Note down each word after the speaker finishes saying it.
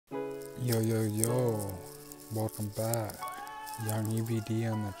Yo, yo, yo, welcome back. Young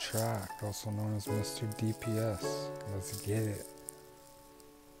EBD on the track, also known as Mr. DPS. Let's get it.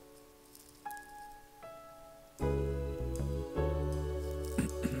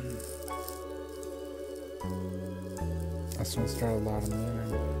 This one's got a lot of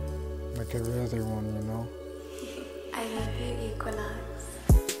meaning, like every other one, you know? I love you, Equinox.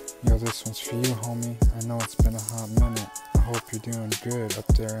 Yo, this one's for you, homie. I know it's been a hot minute. I hope you're doing good up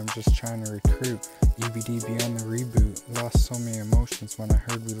there. I'm just trying to recruit. EBD beyond the reboot. Lost so many emotions when I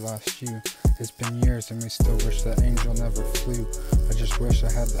heard we lost you. It's been years and we still wish that angel never flew. I just wish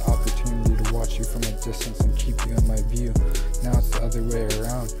I had the opportunity to watch you from a distance and keep you in my view. Now it's the other way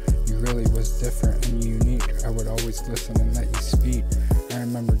around. You really was different and unique. I would always listen and let you speak. I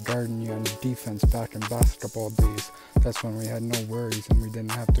remember guarding you on defense back in basketball days. That's when we had no worries and we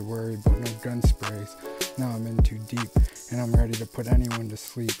didn't have to worry about no gun sprays. Now I'm in too deep and I'm ready to put anyone to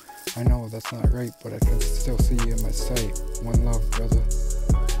sleep. I know that's not right, but I can still see you in my sight. One love, brother.